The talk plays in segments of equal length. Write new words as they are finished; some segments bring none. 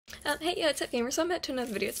Hey, yeah, it's up, gamers. So I'm back to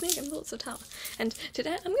another video. It's me again, Bullets of Tower. And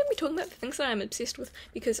today I'm going to be talking about the things that I'm obsessed with,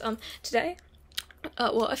 because today,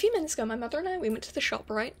 well, a few minutes ago, my mother and I, we went to the shop,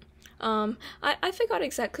 right? I forgot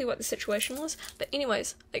exactly what the situation was, but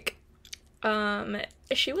anyways, like,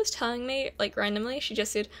 she was telling me, like, randomly, she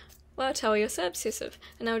just said, "Wow, Tower, you're so obsessive,"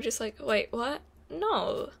 and I was just like, wait, what?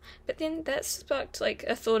 No. But then that sparked, like,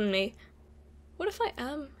 a thought in me, what if I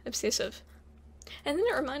am obsessive? And then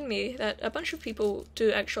it reminded me that a bunch of people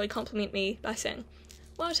do actually compliment me by saying,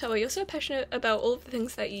 "Wow, Tower, you're so passionate about all of the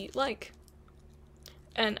things that you like."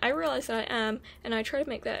 And I realize that I am, and I try to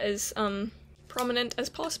make that as, prominent as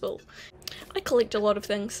possible. I collect a lot of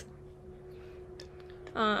things.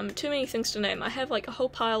 Too many things to name. I have, like, a whole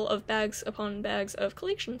pile of bags upon bags of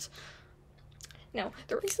collections. Now,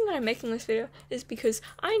 the reason that I'm making this video is because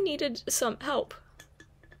I needed some help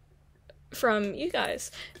from you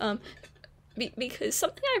guys. Because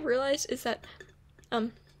something I've realized is that,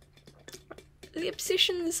 the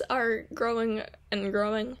obsessions are growing and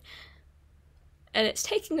growing, and it's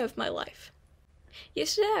taking over my life.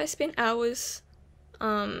 Yesterday I spent hours,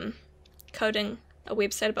 coding a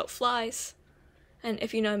website about flies, and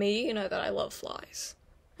if you know me, you know that I love flies.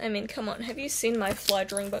 I mean, come on, have you seen my fly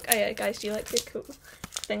drawing book? Oh yeah, guys, do you like the cool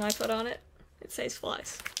thing I put on it? It says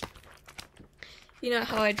flies. You know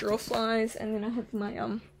how I draw flies, and then I have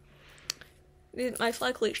my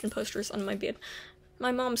fly collection posters on my bed.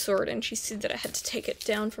 My mom saw it and she said that I had to take it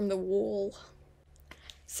down from the wall.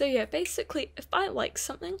 So yeah, basically, if I like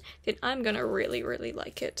something, then I'm gonna really, really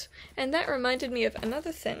like it. And that reminded me of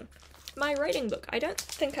another thing. My writing book. I don't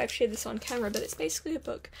think I've shared this on camera, but it's basically a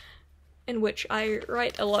book in which I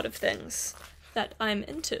write a lot of things that I'm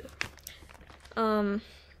into.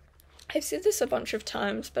 I've said this a bunch of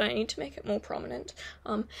times, but I need to make it more prominent.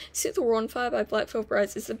 Set the War on Fire by Black Veil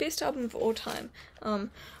Brides is the best album of all time.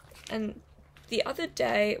 And the other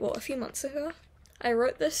day, well, a few months ago, I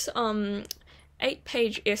wrote this,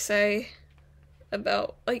 8-page essay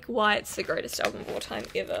about, like, why it's the greatest album of all time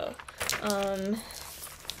ever.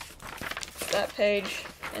 That page,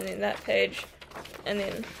 and then that page, and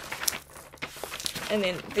then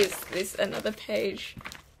there's another page.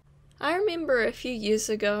 I remember a few years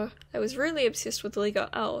ago, I was really obsessed with Lego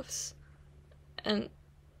elves, and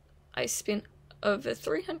I spent over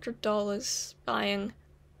 $300 buying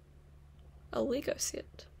a Lego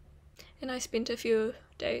set, and I spent a few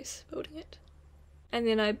days building it, and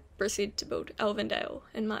then I proceeded to build Elvendale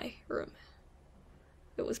in my room.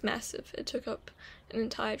 It was massive. It took up an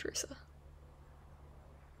entire dresser.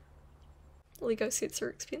 Lego sets are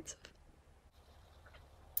expensive,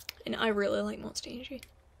 and I really like Monster Energy.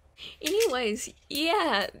 Anyways,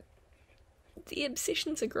 yeah, the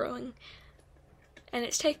obsessions are growing, and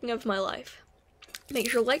it's taking over my life.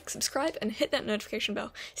 Make sure to like, subscribe, and hit that notification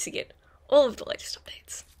bell to get all of the latest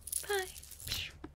updates.